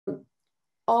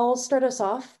I'll start us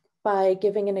off by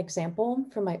giving an example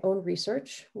from my own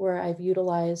research where I've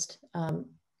utilized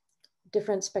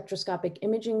different spectroscopic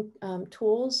imaging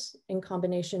tools in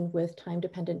combination with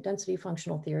time-dependent density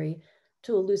functional theory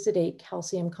to elucidate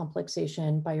calcium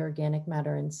complexation by organic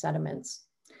matter in sediments.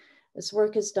 This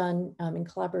work is done in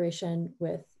collaboration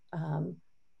with a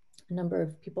number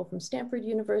of people from Stanford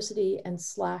University and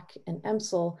SLAC and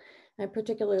EMSL. And I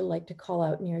particularly like to call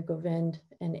out Neer Govind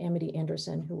and Amity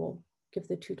Anderson, who will give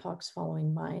the 2 talks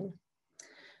following mine.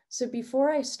 So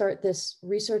before I start this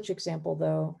research example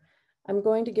though, I'm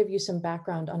going to give you some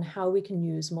background on how we can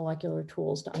use molecular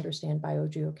tools to understand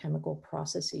biogeochemical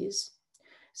processes.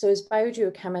 So as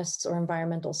biogeochemists or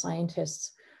environmental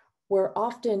scientists, we're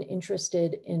often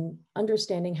interested in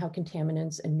understanding how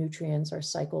contaminants and nutrients are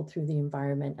cycled through the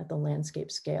environment at the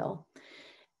landscape scale.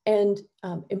 And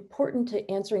important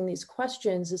to answering these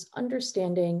questions is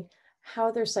understanding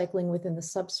how they're cycling within the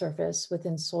subsurface,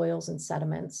 within soils and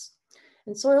sediments.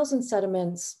 And soils and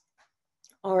sediments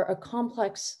are a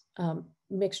complex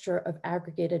mixture of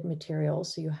aggregated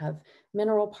materials. So you have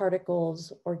mineral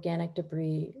particles, organic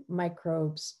debris,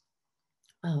 microbes,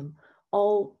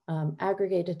 all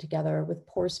aggregated together with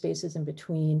pore spaces in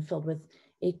between filled with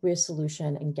aqueous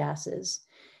solution and gases.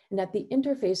 And at the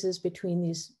interfaces between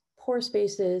these pore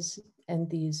spaces and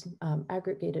these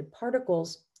aggregated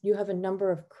particles, you have a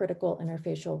number of critical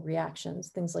interfacial reactions,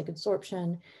 things like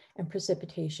adsorption and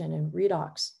precipitation and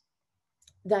redox,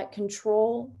 that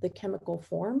control the chemical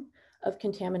form of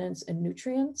contaminants and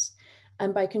nutrients.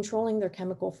 And by controlling their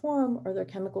chemical form or their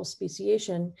chemical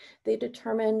speciation, they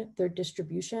determine their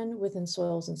distribution within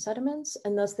soils and sediments,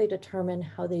 and thus they determine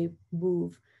how they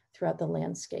move throughout the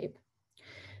landscape.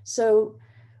 So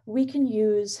we can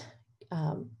use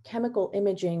chemical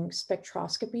imaging,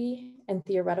 spectroscopy, and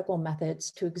theoretical methods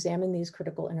to examine these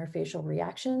critical interfacial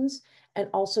reactions, and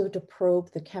also to probe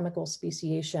the chemical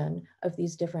speciation of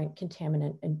these different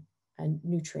contaminant and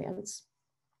nutrients,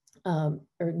 or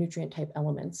nutrient type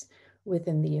elements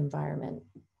within the environment.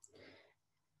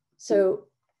 So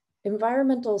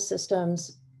environmental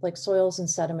systems like soils and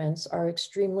sediments are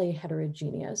extremely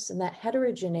heterogeneous, and that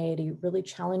heterogeneity really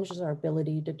challenges our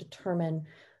ability to determine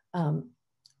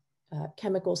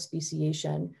chemical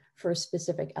speciation for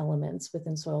specific elements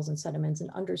within soils and sediments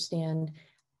and understand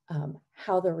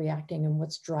how they're reacting and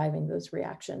what's driving those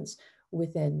reactions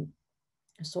within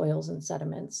soils and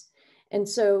sediments. And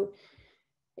so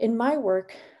in my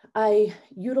work, I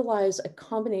utilize a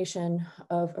combination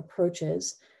of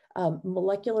approaches,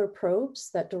 molecular probes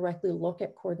that directly look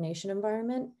at coordination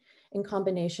environment in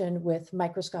combination with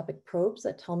microscopic probes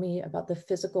that tell me about the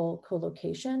physical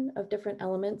co-location of different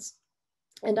elements.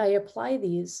 And I apply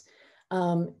these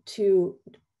to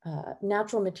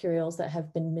natural materials that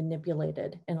have been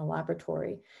manipulated in a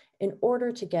laboratory in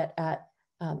order to get at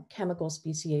chemical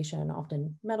speciation,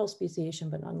 often metal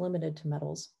speciation, but not limited to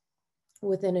metals,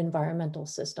 within environmental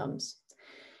systems.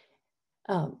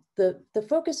 The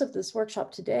focus of this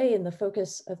workshop today and the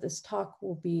focus of this talk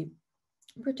will be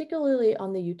particularly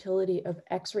on the utility of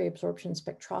X-ray absorption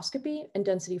spectroscopy and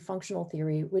density functional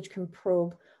theory, which can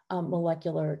probe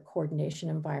molecular coordination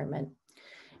environment.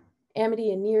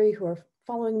 Amity and Neri, who are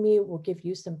following me, will give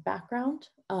you some background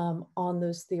on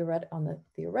the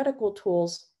theoretical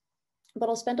tools, but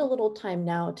I'll spend a little time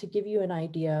now to give you an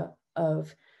idea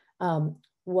of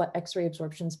what X-ray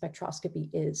absorption spectroscopy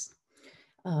is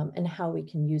and how we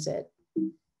can use it.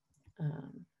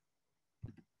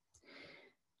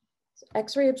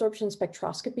 X-ray absorption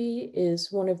spectroscopy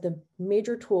is one of the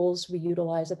major tools we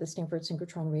utilize at the Stanford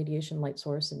Synchrotron Radiation Light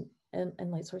Source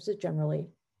and light sources generally.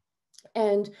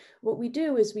 And what we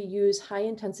do is we use high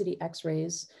intensity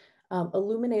X-rays,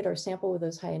 illuminate our sample with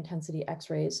those high intensity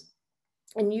X-rays,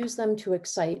 and use them to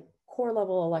excite core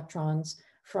level electrons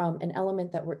from an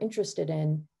element that we're interested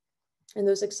in. And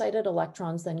those excited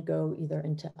electrons then go either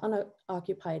into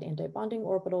unoccupied antibonding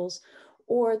orbitals,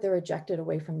 or they're ejected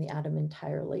away from the atom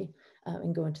entirely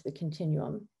and go into the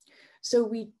continuum. So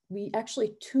we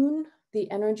actually tune the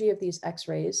energy of these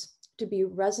X-rays to be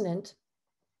resonant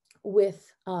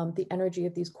with the energy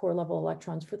of these core level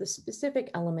electrons for the specific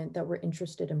element that we're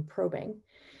interested in probing.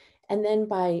 And then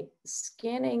by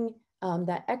scanning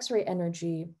that X-ray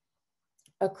energy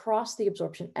across the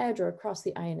absorption edge or across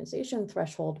the ionization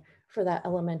threshold for that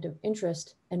element of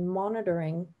interest and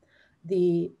monitoring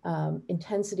the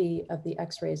intensity of the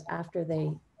X-rays after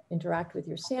they interact with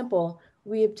your sample,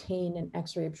 we obtain an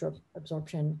X-ray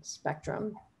absorption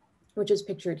spectrum, which is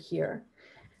pictured here.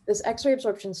 This X-ray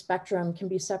absorption spectrum can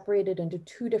be separated into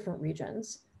 2 different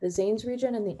regions, the Zanes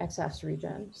region and the X-ax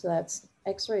region. So that's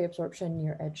X-ray absorption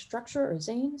near edge structure, or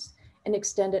Zanes, and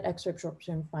extended X-ray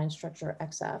absorption fine structure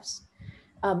XFs.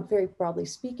 Very broadly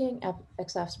speaking,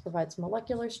 XFs provides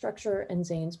molecular structure and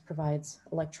XANES provides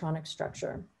electronic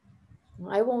structure.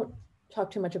 I won't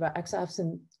talk too much about XFs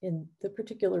in the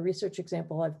particular research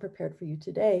example I've prepared for you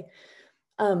today,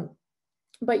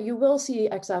 but you will see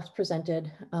XFs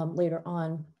presented later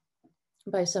on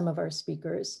by some of our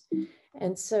speakers.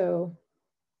 And so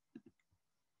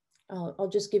I'll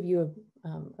just give you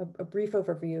a brief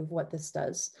overview of what this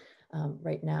does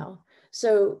right now.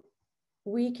 So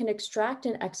we can extract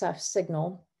an XF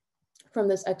signal from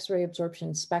this X-ray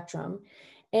absorption spectrum.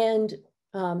 And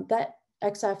that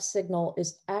XF signal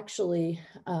is actually,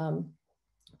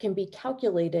 can be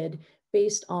calculated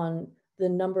based on the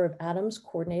number of atoms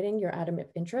coordinating your atom of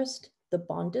interest, the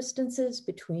bond distances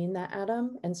between that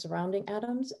atom and surrounding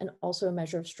atoms, and also a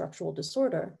measure of structural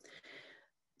disorder,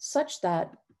 such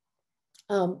that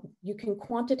you can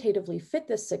quantitatively fit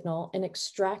this signal and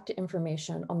extract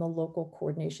information on the local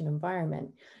coordination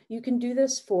environment. You can do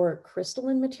this for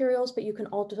crystalline materials, but you can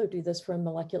also do this for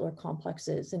molecular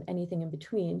complexes and anything in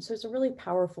between. So it's a really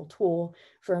powerful tool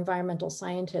for environmental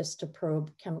scientists to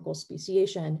probe chemical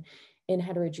speciation in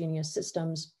heterogeneous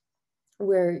systems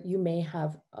where you may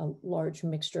have a large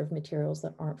mixture of materials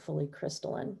that aren't fully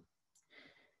crystalline.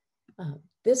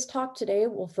 This talk today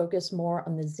will focus more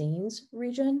on the XANES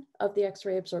region of the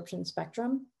X-ray absorption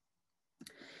spectrum.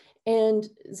 And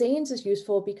XANES is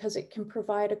useful because it can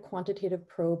provide a quantitative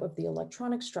probe of the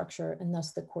electronic structure and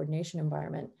thus the coordination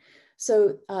environment.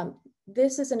 So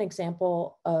this is an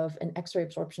example of an X-ray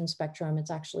absorption spectrum.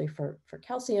 It's actually for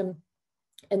calcium.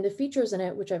 And the features in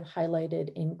it, which I've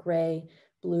highlighted in gray,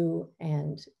 blue,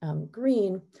 and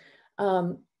green,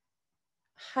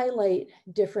 highlight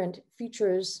different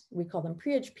features, we call them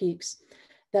pre-edge peaks,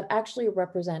 that actually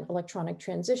represent electronic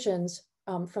transitions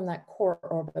from that core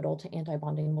orbital to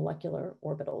antibonding molecular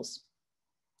orbitals.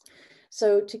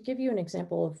 So to give you an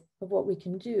example of what we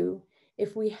can do,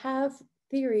 if we have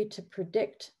theory to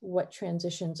predict what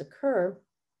transitions occur,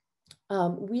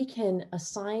 we can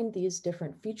assign these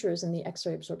different features in the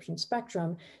X-ray absorption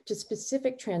spectrum to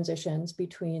specific transitions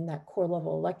between that core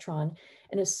level electron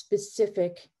and a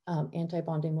specific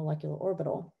antibonding molecular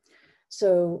orbital.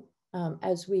 So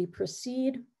as we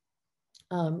proceed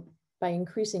by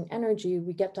increasing energy,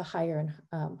 we get to higher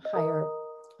and higher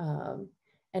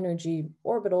energy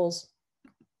orbitals,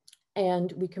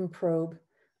 and we can probe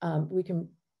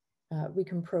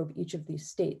each of these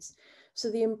states. So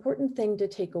the important thing to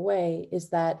take away is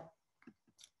that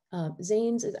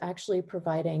XANES is actually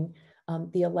providing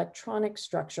the electronic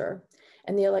structure,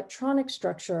 and the electronic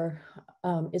structure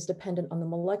is dependent on the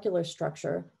molecular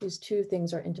structure. These two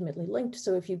things are intimately linked.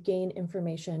 So if you gain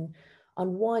information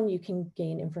on one, you can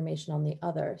gain information on the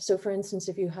other. So for instance,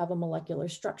 if you have a molecular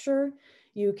structure,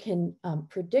 you can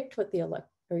predict what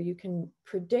you can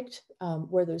predict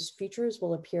where those features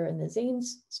will appear in the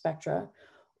XANES spectra.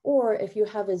 Or if you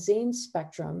have a XANES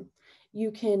spectrum,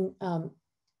 you can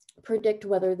predict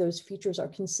whether those features are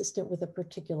consistent with a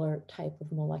particular type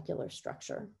of molecular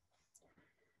structure.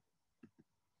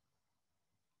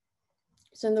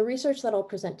 So in the research that I'll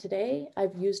present today,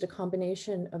 I've used a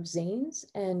combination of XANES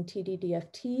and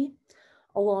TDDFT,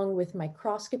 along with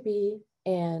microscopy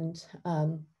and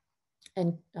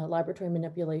laboratory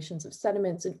manipulations of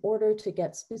sediments in order to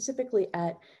get specifically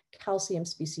at calcium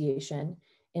speciation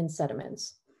in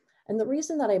sediments. And the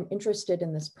reason that I'm interested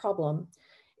in this problem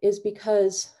is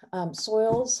because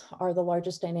soils are the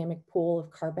largest dynamic pool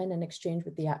of carbon in exchange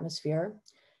with the atmosphere.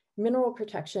 Mineral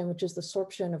protection, which is the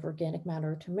sorption of organic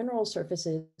matter to mineral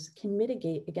surfaces, can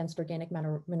mitigate against organic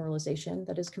matter mineralization,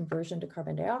 that is conversion to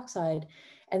carbon dioxide,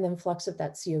 and then flux of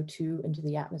that CO2 into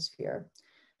the atmosphere.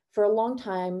 For a long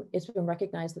time, it's been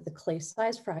recognized that the clay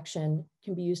size fraction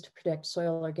can be used to predict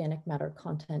soil organic matter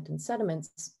content in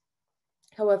sediments.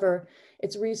 However,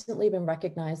 it's recently been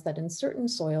recognized that in certain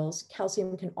soils,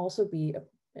 calcium can also be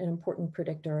an important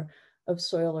predictor of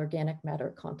soil organic matter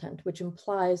content, which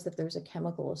implies that there's a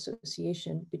chemical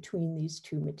association between these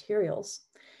two materials.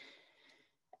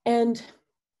 And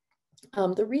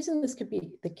the reason this could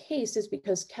be the case is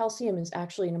because calcium is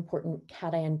actually an important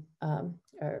cation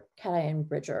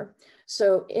bridger.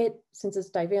 So since it's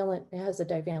divalent, it has a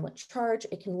divalent charge,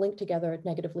 it can link together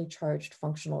negatively charged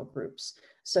functional groups.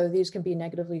 So these can be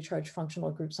negatively charged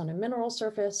functional groups on a mineral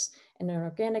surface and an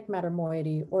organic matter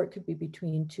moiety, or it could be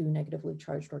between two negatively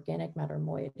charged organic matter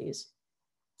moieties.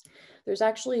 There's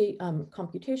actually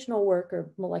computational work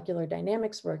or molecular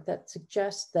dynamics work that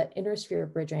suggests that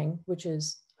intersphere bridging, which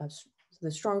is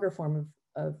the stronger form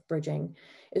of bridging,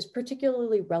 is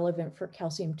particularly relevant for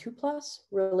calcium 2+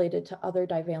 related to other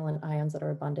divalent ions that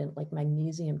are abundant, like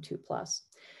magnesium 2+.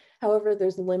 However,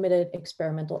 there's limited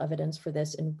experimental evidence for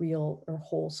this in real or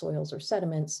whole soils or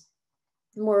sediments.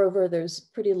 Moreover, there's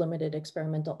pretty limited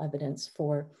experimental evidence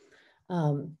for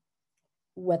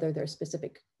whether there's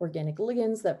specific organic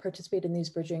ligands that participate in these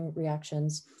bridging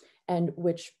reactions and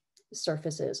which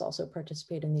surfaces also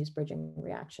participate in these bridging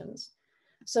reactions.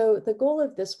 So the goal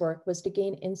of this work was to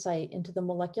gain insight into the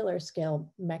molecular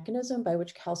scale mechanism by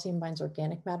which calcium binds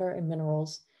organic matter and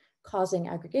minerals, causing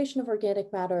aggregation of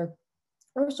organic matter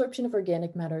or absorption of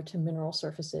organic matter to mineral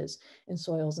surfaces in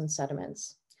soils and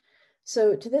sediments.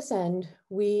 So to this end,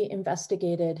 we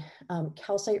investigated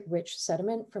calcite-rich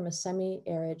sediment from a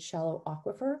semi-arid shallow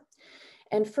aquifer.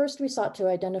 And first we sought to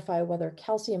identify whether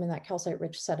calcium in that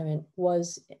calcite-rich sediment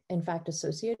was in fact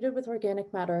associated with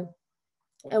organic matter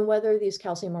and whether these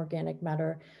calcium organic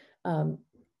matter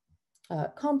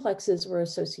complexes were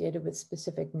associated with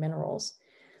specific minerals.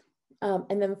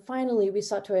 And then finally, we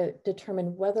sought to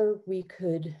determine whether we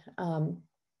could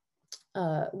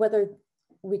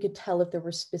tell if there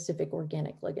were specific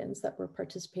organic ligands that were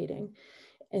participating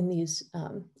in these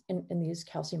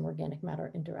calcium organic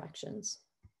matter interactions.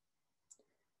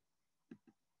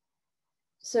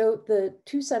 So the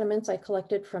two sediments I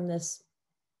collected from this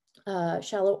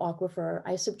shallow aquifer,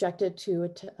 I subjected to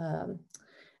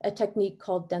a technique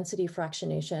called density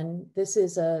fractionation. This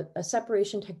is a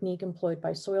separation technique employed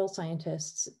by soil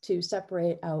scientists to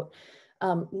separate out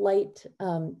light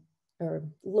or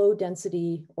low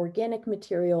density organic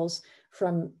materials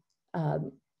from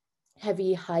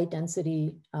heavy, high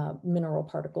density mineral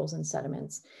particles and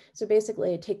sediments. So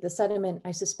basically I take the sediment,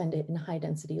 I suspend it in high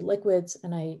density liquids,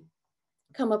 and I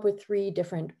come up with three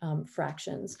different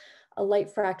fractions. A light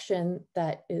fraction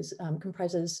that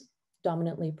comprises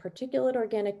dominantly particulate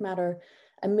organic matter,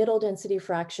 a middle density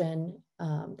fraction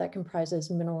that comprises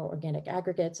mineral organic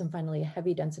aggregates, and finally a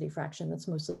heavy density fraction that's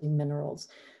mostly minerals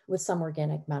with some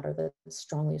organic matter that's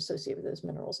strongly associated with those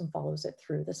minerals and follows it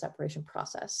through the separation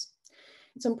process.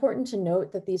 It's important to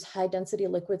note that these high density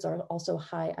liquids are also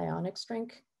high ionic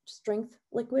strength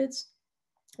liquids,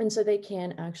 and so they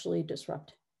can actually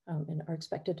disrupt and are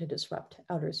expected to disrupt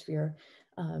outer sphere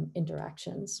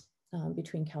interactions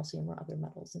between calcium or other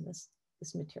metals in this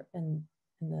material and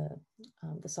in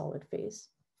the solid phase.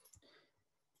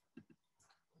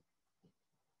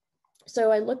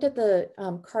 So I looked at the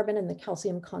carbon and the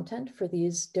calcium content for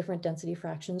these different density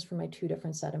fractions for my two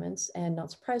different sediments. And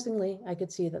not surprisingly, I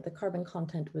could see that the carbon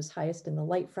content was highest in the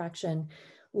light fraction,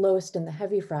 lowest in the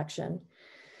heavy fraction.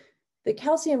 The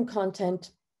calcium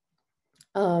content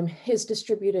is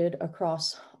distributed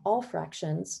across all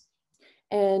fractions.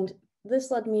 And this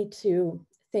led me to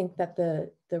think that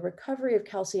the recovery of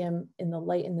calcium in the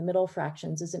light and the middle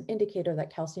fractions is an indicator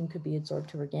that calcium could be absorbed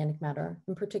to organic matter,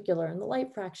 in particular in the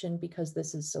light fraction, because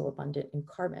this is so abundant in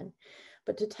carbon.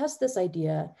 But to test this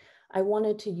idea, I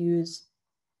wanted to use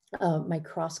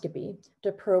microscopy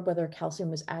to probe whether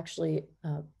calcium was actually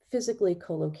physically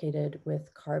co-located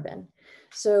with carbon.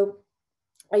 So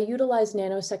I utilized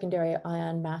nanosecondary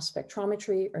ion mass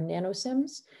spectrometry, or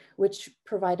NanoSIMS, which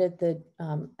provided the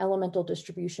elemental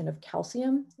distribution of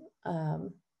calcium,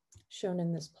 shown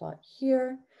in this plot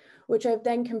here, which I've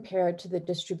then compared to the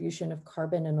distribution of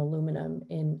carbon and aluminum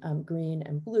in green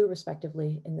and blue,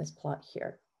 respectively, in this plot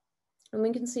here. And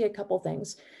we can see a couple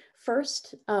things.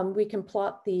 First, we can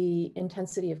plot the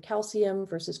intensity of calcium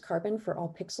versus carbon for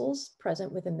all pixels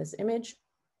present within this image,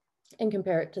 and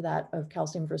compare it to that of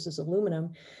calcium versus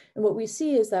aluminum. And what we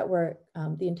see is that where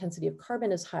the intensity of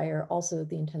carbon is higher, also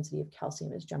the intensity of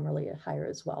calcium is generally higher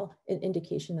as well, an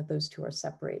indication that those two are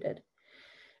separated,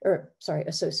 or sorry,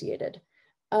 associated.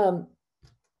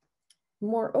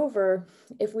 Moreover,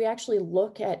 if we actually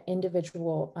look at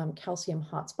individual calcium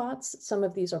hotspots, some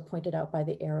of these are pointed out by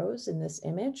the arrows in this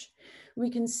image, we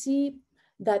can see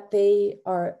that they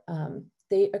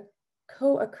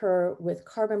co-occur with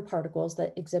carbon particles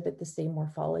that exhibit the same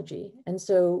morphology. And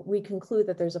so we conclude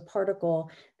that there's a particle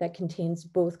that contains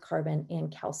both carbon and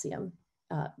calcium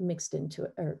mixed into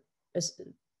it, or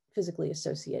physically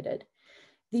associated.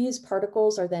 These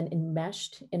particles are then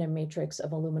enmeshed in a matrix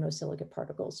of aluminosilicate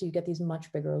particles. So you get these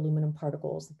much bigger aluminum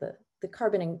particles that the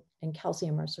carbon and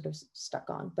calcium are sort of stuck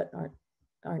on, but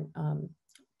aren't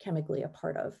chemically a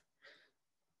part of.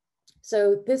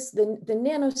 So the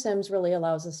NanoSIMS really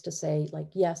allows us to say, like,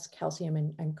 yes, calcium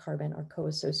and carbon are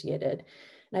co-associated.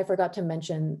 And I forgot to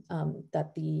mention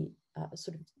that the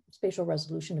sort of spatial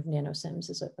resolution of NanoSIMS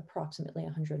is approximately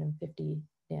 150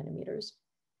 nanometers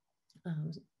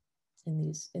in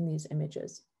these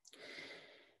images.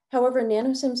 However,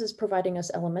 nanosims is providing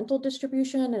us elemental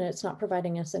distribution, and it's not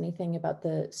providing us anything about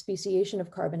the speciation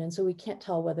of carbon. And so we can't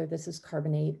tell whether this is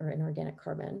carbonate or inorganic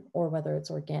carbon, or whether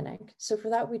it's organic. So for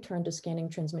that, we turn to scanning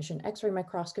transmission X-ray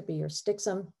microscopy, or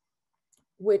STXM,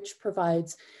 which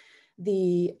provides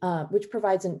a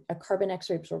carbon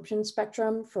X-ray absorption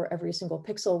spectrum for every single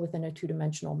pixel within a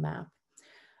two-dimensional map.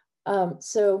 If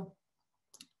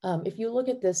you look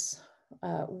at this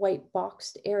white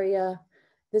boxed area,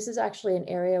 this is actually an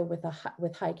area with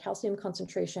high calcium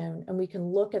concentration, and we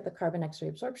can look at the carbon X-ray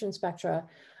absorption spectra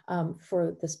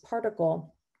for this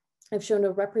particle. I've shown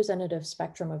a representative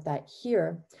spectrum of that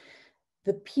here.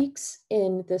 The peaks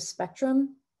in this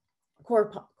spectrum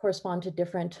correspond to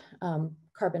different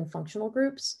carbon functional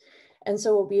groups. And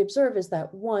so what we observe is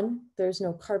that, one, there's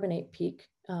no carbonate peak,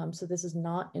 so this is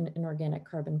not an inorganic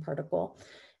carbon particle.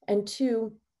 And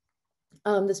two,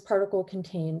 this particle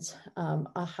contains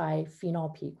a high phenol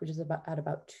peak, which is at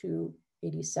about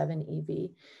 287 eV.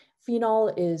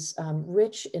 Phenol is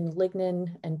rich in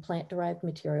lignin and plant-derived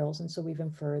materials, and so we've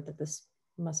inferred that this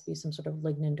must be some sort of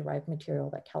lignin-derived material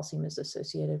that calcium is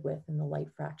associated with in the light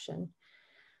fraction.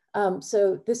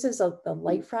 So this is the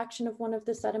light fraction of one of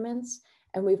the sediments,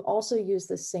 and we've also used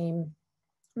the same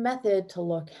method to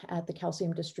look at the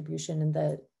calcium distribution in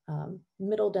the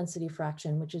middle density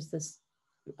fraction, which is this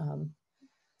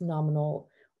nominal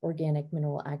organic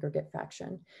mineral aggregate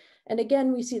fraction. And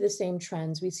again, we see the same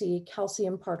trends. We see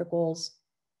calcium particles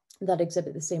that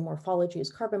exhibit the same morphology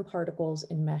as carbon particles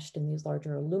enmeshed in these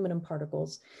larger aluminum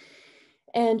particles.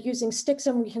 And using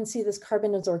STXM, we can see this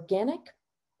carbon is organic.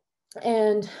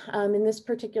 And in this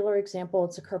particular example,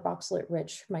 it's a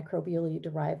carboxylate-rich microbially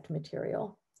derived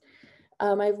material.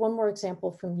 I have one more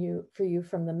example for you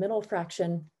from the middle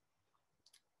fraction.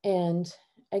 And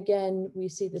again, we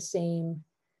see the same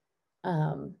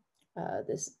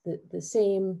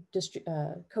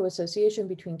co-association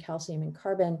between calcium and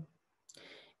carbon.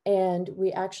 And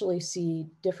we actually see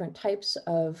different types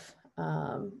of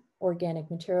organic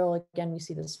material. Again, we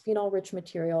see this phenol-rich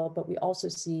material, but we also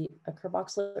see a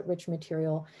carboxylate-rich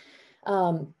material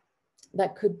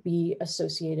that could be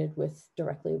associated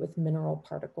directly with mineral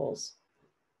particles.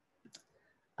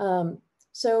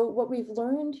 So what we've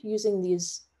learned using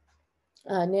these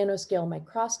nanoscale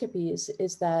microscopies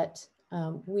is that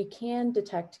we can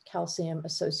detect calcium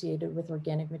associated with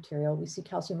organic material. We see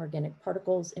calcium organic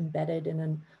particles embedded in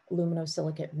an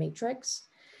aluminosilicate matrix,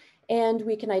 and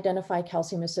we can identify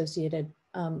calcium associated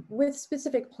with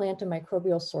specific plant and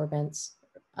microbial sorbents,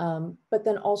 but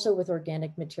then also with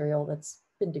organic material that's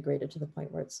been degraded to the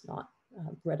point where it's not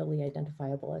readily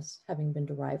identifiable as having been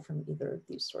derived from either of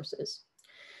these sources.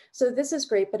 So this is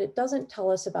great, but it doesn't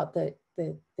tell us about the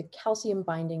calcium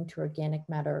binding to organic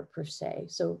matter per se.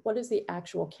 So what is the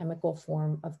actual chemical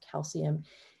form of calcium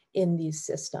in these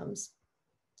systems?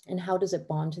 And how does it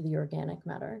bond to the organic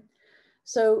matter?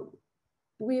 So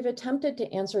we've attempted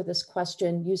to answer this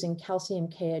question using calcium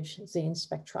K-edge Zane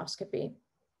spectroscopy.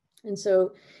 And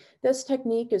so this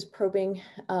technique is probing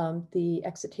the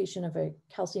excitation of a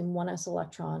calcium 1s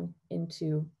electron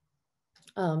into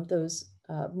those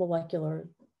molecular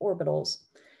orbitals.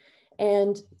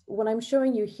 And what I'm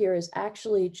showing you here is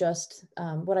actually just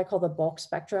what I call the bulk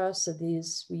spectra. So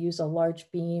these, we use a large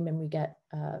beam and we get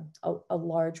a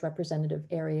large representative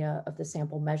area of the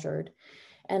sample measured.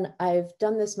 And I've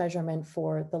done this measurement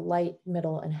for the light,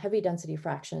 middle, and heavy density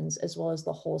fractions, as well as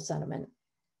the whole sediment.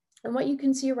 And what you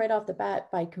can see right off the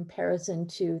bat by comparison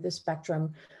to the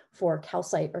spectrum for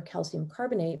calcite or calcium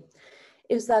carbonate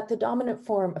is that the dominant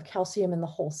form of calcium in the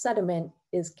whole sediment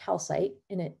is calcite,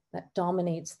 and that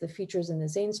dominates the features in the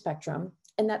Zane spectrum,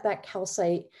 and that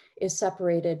calcite is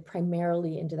separated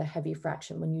primarily into the heavy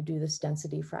fraction when you do this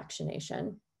density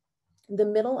fractionation. The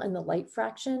middle and the light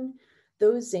fraction,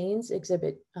 those Zanes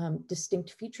exhibit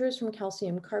distinct features from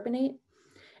calcium carbonate.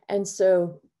 And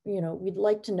so, we'd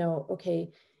like to know,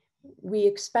 okay, we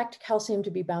expect calcium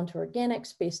to be bound to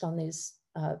organics based on these,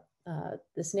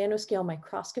 this nanoscale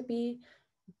microscopy.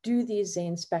 Do these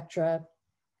Zane spectra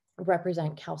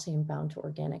represent calcium bound to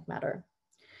organic matter?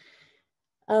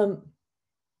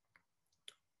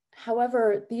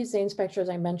 However, these Zane spectra, as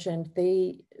I mentioned,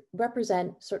 they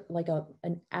represent sort of like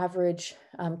an average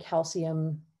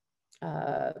calcium,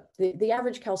 the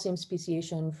average calcium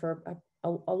speciation for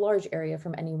a large area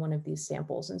from any one of these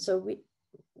samples. And so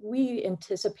we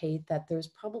anticipate that there's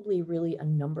probably really a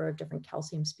number of different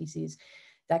calcium species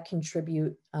that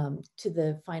contribute to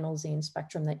the final Zane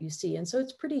spectrum that you see. And so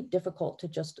it's pretty difficult to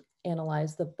just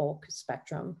analyze the bulk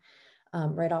spectrum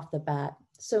right off the bat.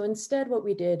 So instead, what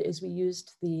we did is we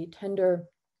used the tender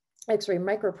X-ray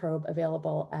microprobe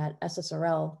available at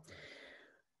SSRL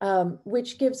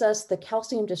which gives us the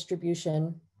calcium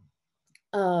distribution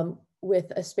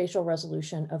with a spatial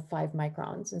resolution of 5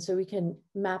 microns. And so we can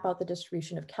map out the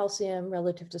distribution of calcium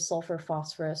relative to sulfur,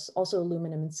 phosphorus, also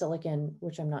aluminum and silicon,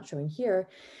 which I'm not showing here.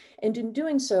 And in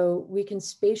doing so, we can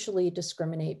spatially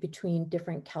discriminate between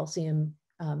different calcium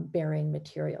bearing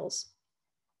materials.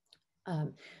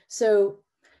 So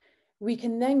we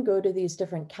can then go to these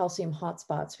different calcium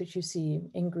hotspots, which you see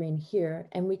in green here,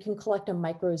 and we can collect a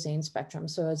micro Zane spectrum.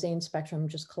 So a Zane spectrum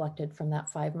just collected from that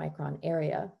 5 micron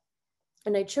area.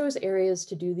 And I chose areas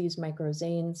to do these micro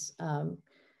Zanes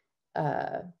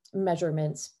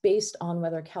measurements based on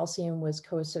whether calcium was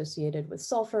co-associated with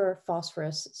sulfur,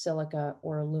 phosphorus, silica,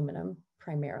 or aluminum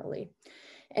primarily.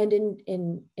 And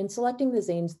in selecting the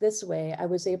Zanes this way, I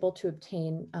was able to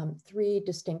obtain 3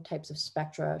 distinct types of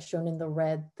spectra shown in the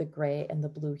red, the gray, and the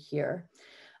blue here.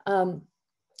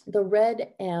 The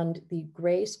red and the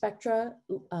gray spectra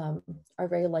are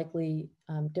very likely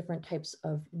different types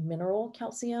of mineral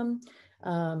calcium,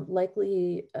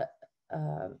 likely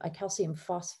a calcium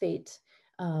phosphate,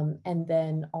 and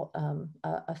then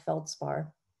a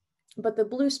feldspar. But the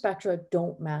blue spectra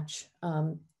don't match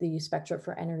the spectra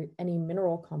for any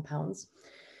mineral compounds.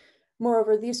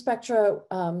 Moreover, these spectra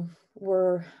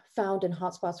were found in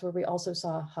hotspots where we also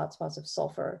saw hotspots of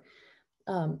sulfur.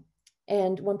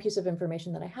 And one piece of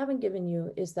information that I haven't given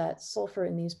you is that sulfur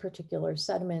in these particular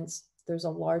sediments, there's a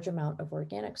large amount of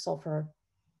organic sulfur.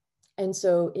 And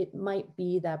so it might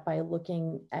be that by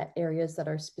looking at areas that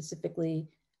are specifically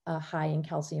high in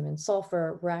calcium and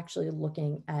sulfur, we're actually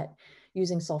looking at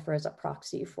using sulfur as a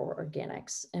proxy for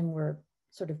organics, and we're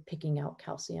sort of picking out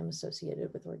calcium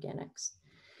associated with organics.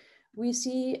 We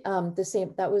see the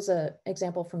same, that was an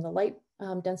example from the light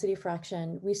density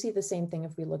fraction. We see the same thing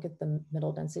if we look at the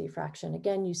middle density fraction.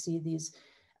 Again, you see these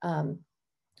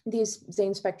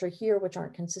Zane spectra here, which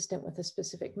aren't consistent with a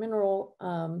specific mineral,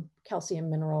 calcium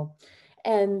mineral,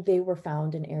 and they were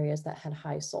found in areas that had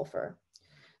high sulfur.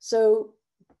 So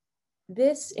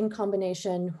this, in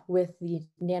combination with the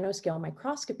nanoscale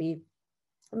microscopy,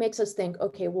 makes us think,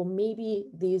 okay, well, maybe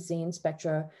these Zane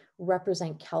spectra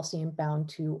represent calcium bound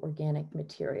to organic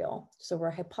material. So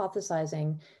we're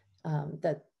hypothesizing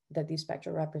that these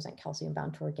spectra represent calcium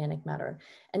bound to organic matter.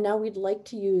 And now we'd like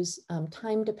to use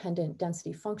time-dependent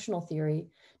density functional theory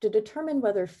to determine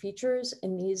whether features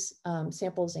in these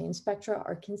sample Zane spectra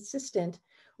are consistent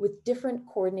with different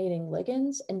coordinating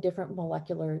ligands and different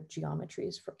molecular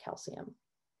geometries for calcium.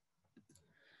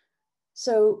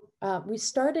 So we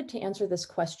started to answer this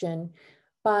question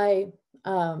by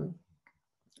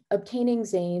obtaining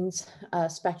Zane's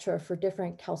spectra for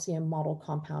different calcium model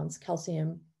compounds,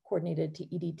 calcium coordinated to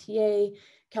EDTA,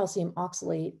 calcium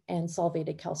oxalate, and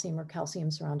solvated calcium or calcium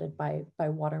surrounded by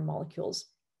water molecules.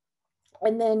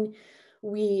 And then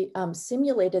we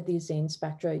simulated these Zane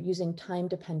spectra using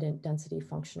time-dependent density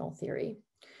functional theory.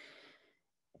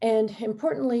 And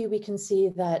importantly, we can see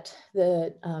that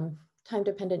the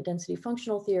time-dependent density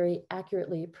functional theory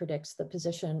accurately predicts the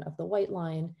position of the white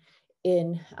line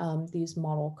in these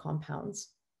model compounds.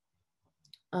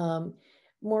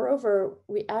 Moreover,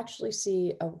 we actually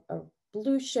see a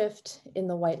blue shift in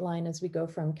the white line as we go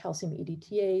from calcium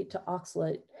EDTA to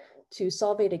oxalate to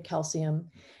solvated calcium.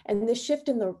 And this shift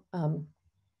in the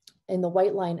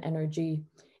white line energy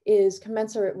is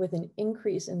commensurate with an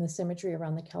increase in the symmetry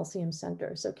around the calcium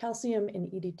center. So calcium in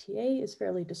EDTA is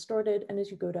fairly distorted, and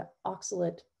as you go to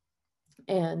oxalate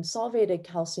and solvated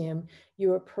calcium,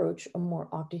 you approach a more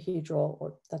octahedral,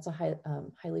 or that's a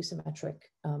highly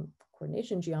symmetric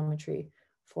coordination geometry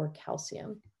for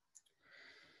calcium.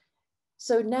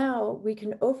 So now we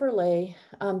can overlay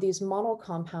these model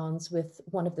compounds with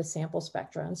one of the sample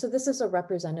spectra. And so this is a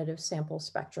representative sample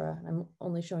spectra. I'm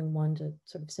only showing one to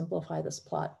sort of simplify this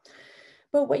plot.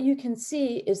 But what you can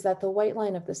see is that the white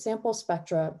line of the sample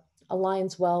spectra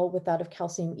aligns well with that of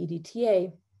calcium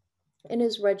EDTA and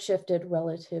is redshifted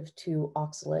relative to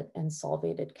oxalate and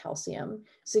solvated calcium,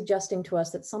 suggesting to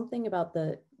us that something about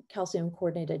the calcium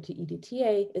coordinated to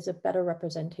EDTA is a better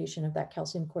representation of that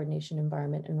calcium coordination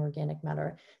environment in organic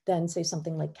matter than, say,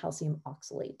 something like calcium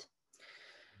oxalate.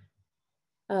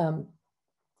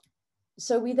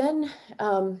 So we then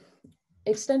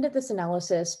extended this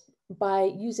analysis by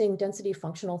using density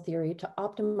functional theory to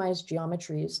optimize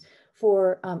geometries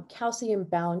for calcium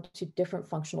bound to different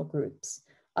functional groups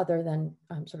other than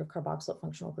sort of carboxylate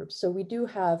functional groups. So we do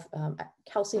have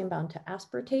calcium bound to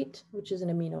aspartate, which is an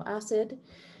amino acid,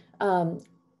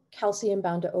 calcium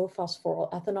bound to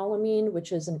O-phosphorylethanolamine,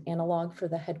 which is an analog for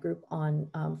the head group on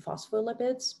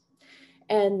phospholipids,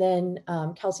 and then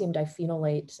calcium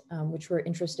diphenolate, which we're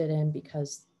interested in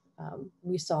because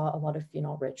we saw a lot of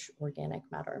phenol-rich organic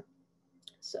matter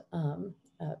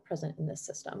present in this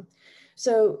system.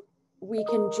 So we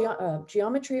can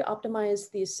geometry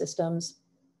optimize these systems,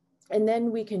 and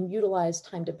then we can utilize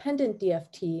time-dependent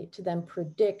DFT to then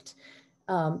predict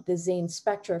the Zane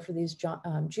spectra for these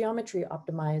geometry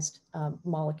optimized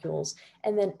molecules,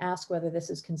 and then ask whether this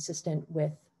is consistent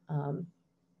with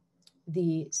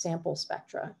the sample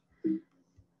spectra.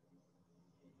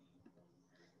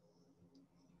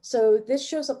 So this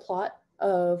shows a plot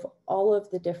of all of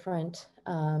the different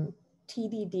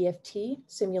TD-DFT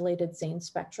simulated Zane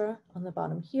spectra on the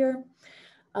bottom here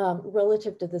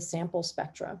relative to the sample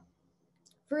spectra.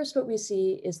 First, what we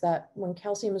see is that when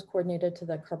calcium is coordinated to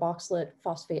the carboxylate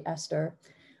phosphate ester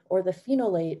or the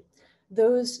phenolate,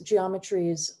 those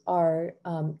geometries are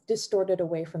distorted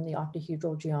away from the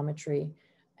octahedral geometry,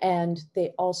 and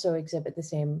they also exhibit the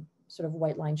same sort of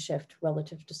white line shift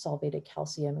relative to solvated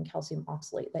calcium and calcium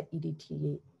oxalate that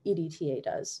EDTA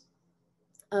does.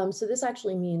 So this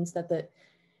actually means that the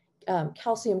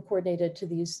calcium coordinated to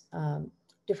these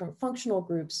different functional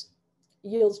groups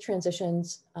yields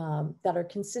transitions that are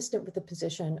consistent with the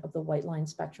position of the white line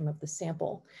spectrum of the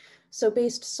sample. So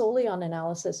based solely on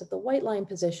analysis of the white line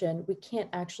position, we can't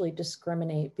actually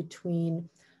discriminate between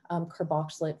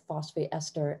carboxylate, phosphate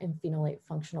ester, and phenolate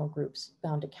functional groups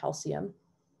bound to calcium.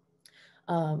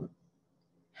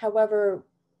 However,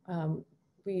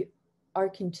 we are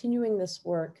continuing this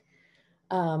work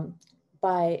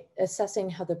by assessing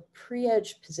how the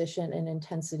pre-edge position and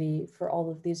intensity for all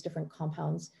of these different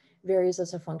compounds varies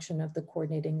as a function of the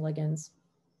coordinating ligands.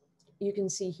 You can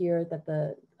see here that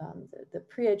the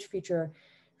pre-edge feature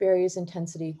varies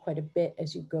intensity quite a bit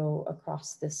as you go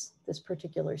across this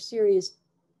particular series.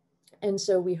 And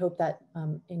so we hope that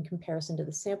in comparison to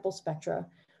the sample spectra,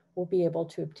 we'll be able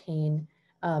to obtain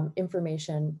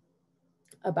information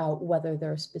about whether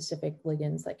there are specific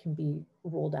ligands that can be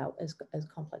ruled out as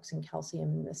complexing calcium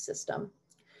in this system.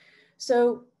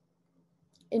 So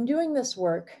in doing this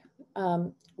work,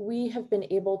 we have been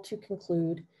able to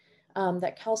conclude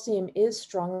that calcium is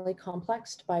strongly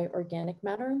complexed by organic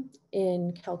matter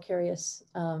in calcareous,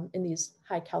 in these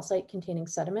high calcite containing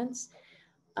sediments.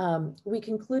 We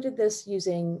concluded this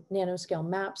using nanoscale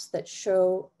maps that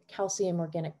show calcium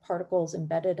organic particles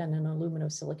embedded in an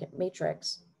aluminosilicate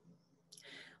matrix.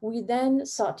 We then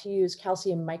sought to use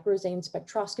calcium microzane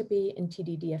spectroscopy in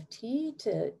TD-DFT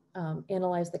to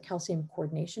analyze the calcium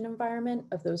coordination environment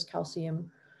of those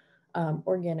calcium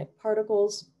organic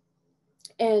particles.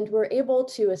 And we're able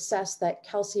to assess that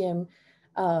calcium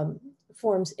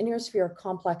forms inner sphere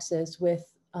complexes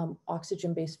with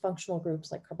oxygen-based functional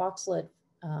groups like carboxylate,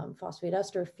 phosphate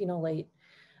ester, phenolate,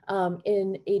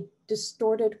 in a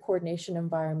distorted coordination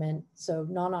environment, so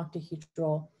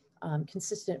non-octahedral,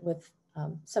 consistent with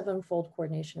seven-fold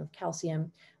coordination of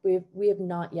calcium. We have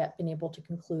not yet been able to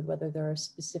conclude whether there are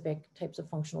specific types of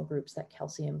functional groups that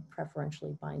calcium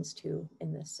preferentially binds to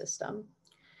in this system.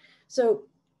 So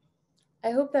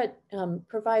I hope that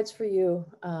provides for you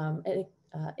an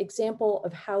example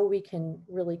of how we can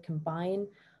really combine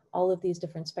all of these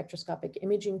different spectroscopic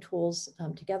imaging tools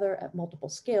together at multiple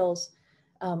scales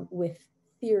with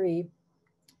theory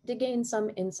to gain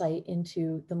some insight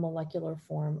into the molecular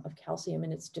form of calcium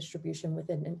and its distribution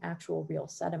within an actual real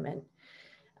sediment.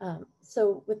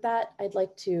 So with that, I'd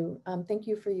like to thank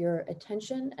you for your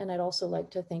attention. And I'd also like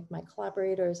to thank my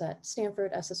collaborators at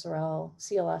Stanford, SSRL,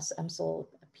 CLS, EMSL,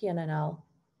 PNNL,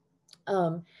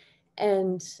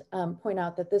 and point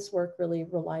out that this work really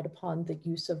relied upon the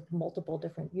use of multiple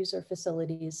different user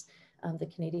facilities, the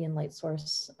Canadian Light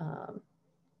Source,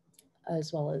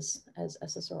 as well as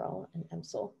SSRL and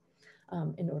EMSL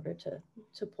in order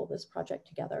to pull this project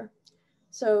together.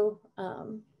 So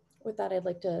with that, I'd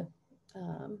like to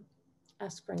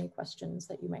ask for any questions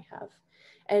that you might have.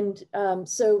 And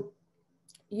so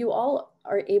you all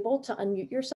are able to unmute yourself.